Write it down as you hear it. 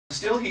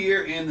still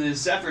here in the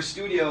Zephyr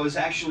studios,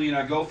 actually in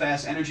our Go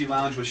Fast Energy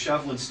Lounge with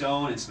Shovelin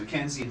Stone. It's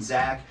Makenzie and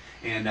Zach,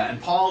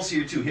 and Paul's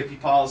here too. Hippie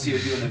Paul's here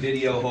doing the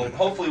video.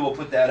 Hopefully we'll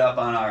put that up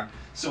on our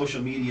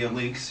social media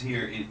links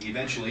here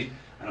eventually.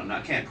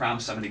 I can't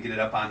promise I'm going to get it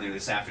up on there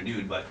this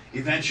afternoon, but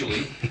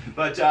eventually.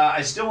 But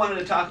I still wanted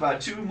to talk about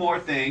two more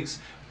things.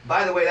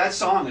 By the way, that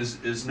song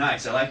is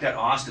nice. I like that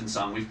Austin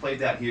song. We've played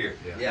that here.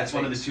 Yeah, that's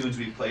one of the tunes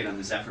we've played on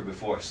the Zephyr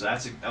before. So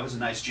that was a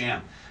nice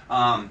jam.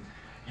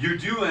 You're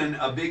doing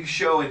a big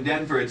show in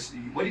Denver.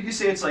 What did you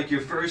say? It's like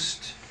your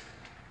first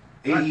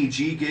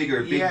AEG gig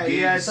or big gig?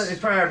 Yeah, it's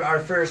probably our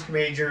first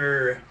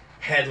major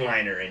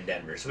headliner in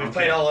Denver. So we've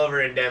played all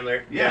over in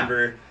Denver.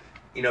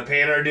 You know,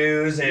 paying our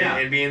dues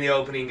and being the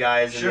opening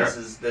guys. And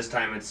this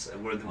time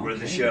we're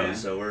the show. Man.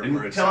 So we're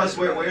excited. Tell us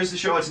where's the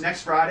show? It's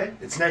next Friday.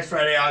 It's next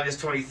Friday,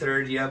 August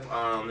 23rd. Yep.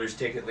 There's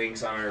ticket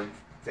links on our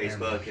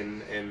Facebook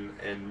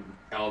and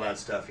all that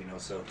stuff, you know.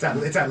 So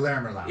it's at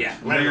Larimer Lounge. Yeah,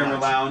 Larimer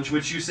Lounge,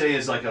 which you say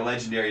is like a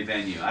legendary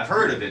venue. I've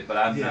heard of it, but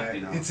I'm not.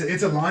 You know,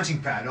 it's a launching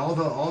pad. All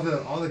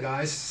the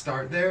guys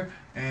start there,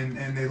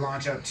 and they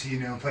launch up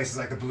to places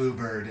like the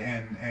Bluebird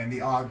and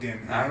the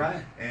Ogden.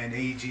 And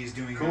AEG is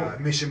doing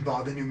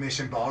the new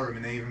Mission Ballroom,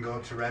 and they even go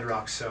up to Red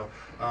Rocks. So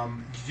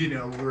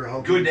we're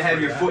hoping. Good to have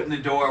your foot in the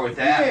door with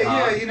that.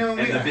 And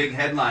the big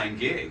headline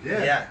gig.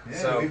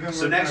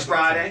 So next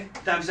Friday,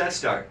 what time does that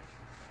start?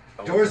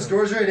 Doors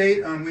are at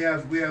 8.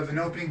 We have an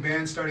opening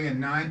band starting at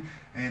 9,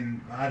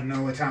 and I don't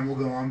know what time we'll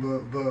go on,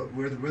 but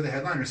we're the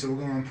headliner, so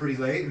we'll go on pretty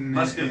late. And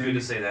must feel good to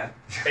say that.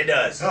 It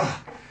does.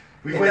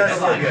 We've waited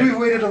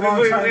a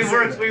long time.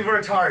 We've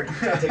worked hard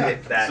to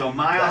get that. So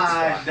Mile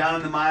High, down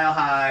in the Mile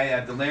High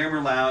at the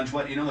Larimer Lounge.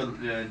 What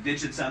the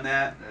digits on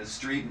that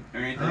street or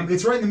anything?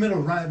 It's right in the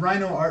middle.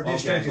 Rhino Art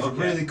District is a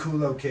really cool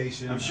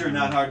location. I'm sure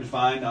not hard to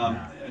find.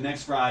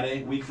 Next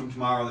Friday, week from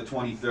tomorrow, the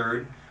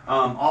 23rd.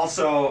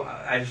 Also,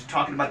 I was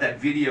talking about that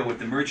video with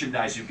the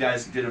merchandise. You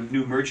guys did a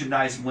new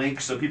merchandise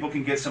link, so people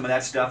can get some of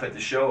that stuff at the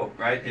show,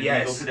 right?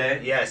 Yes.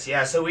 Today. Yes.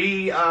 Yeah. So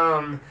we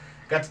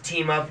got to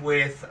team up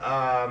with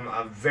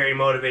a very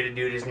motivated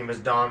dude. His name is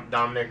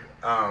Dominic,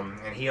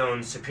 and he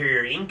owns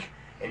Superior Inc.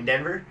 in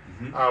Denver.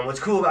 What's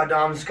cool about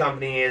Dom's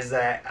company is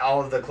that all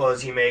of the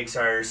clothes he makes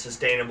are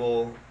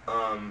sustainable,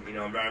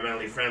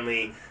 environmentally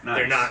friendly. Nice.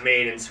 They're not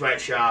made in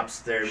sweatshops.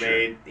 They're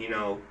made,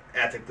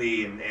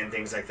 ethically and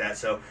things like that.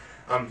 So.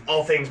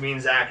 All things me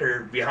and Zach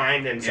are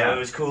behind, and so it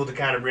was cool to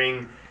kind of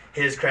bring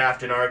his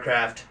craft and our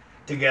craft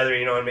together,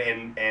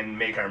 and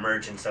make our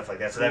merch and stuff like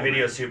that. So that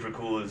video is super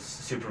cool. It's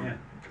super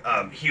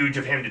huge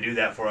of him to do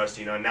that for us,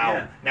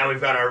 Now we've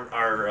got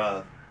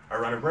our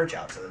run of merch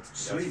out, so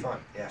that's fun.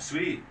 Yeah.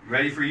 Sweet.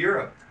 Ready for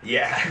Europe.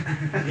 Yeah.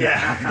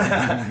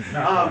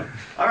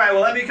 All right,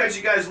 well, let me cut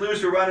you guys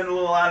loose. We're running a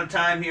little out of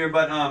time here,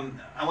 but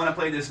I want to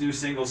play this new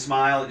single,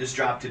 Smile. It just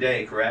dropped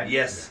today, correct?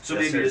 Yes. So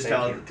maybe just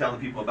tell the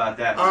people about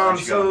that.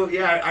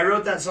 I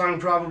wrote that song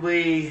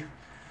probably,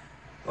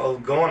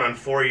 going on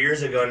 4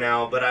 years ago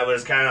now, but I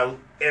was kind of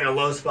in a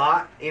low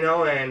spot,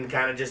 and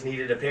kind of just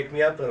needed to pick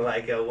me up and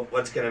like,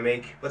 what's gonna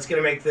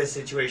make this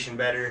situation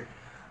better.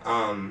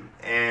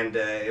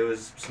 It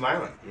was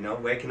smiling,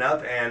 waking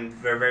up, and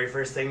the very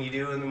first thing you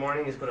do in the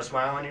morning is put a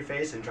smile on your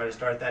face and try to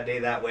start that day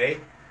that way.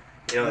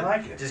 I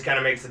like it. Just kind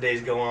of makes the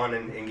days go on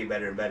and get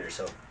better and better.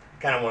 So,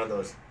 kind of one of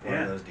those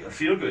deals. A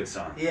feel-good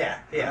song. Yeah.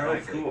 All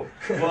right, cool.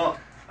 Well,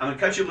 I'm gonna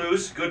cut you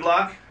loose. Good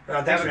luck.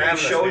 Have a great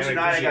show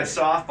tonight. I got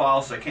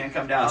softball, so I can't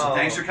come down. So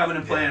thanks for coming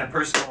and playing a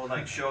personal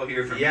show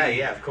here for me.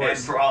 Yeah, of course.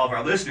 And for all of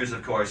our listeners,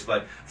 of course.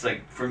 But it's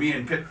like for me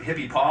and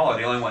Hippie Paul are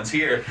the only ones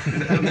here.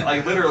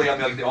 Like literally,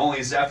 I'm like the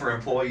only Zephyr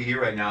employee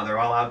here right now. They're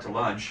all out to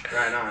lunch.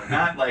 Right on.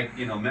 Not like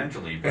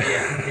mentally, but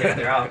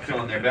they're out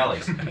filling their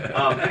bellies.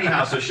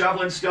 Anyhow, so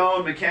Shovelin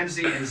Stone,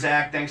 Makenzie, and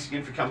Zach, thanks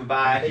again for coming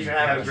by. Thanks for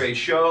having us. Have a great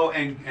show,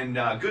 and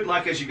good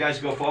luck as you guys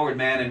go forward,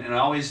 man. And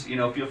always,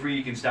 feel free.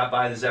 You can stop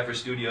by the Zephyr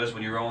Studios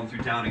when you're rolling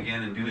through town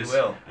again and do this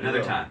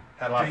another time.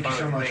 Had a lot of fun.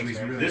 Thank you so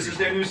much. Really this is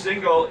their new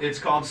single. It's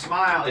called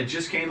Smile. It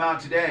just came out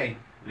today.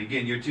 And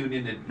again, you're tuned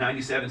in to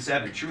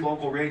 97.7 True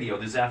Local Radio,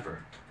 the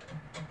Zephyr.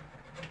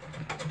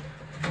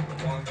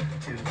 1,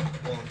 2,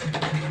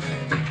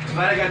 1.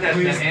 Glad I got that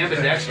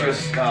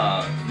ambidextrous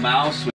mouse.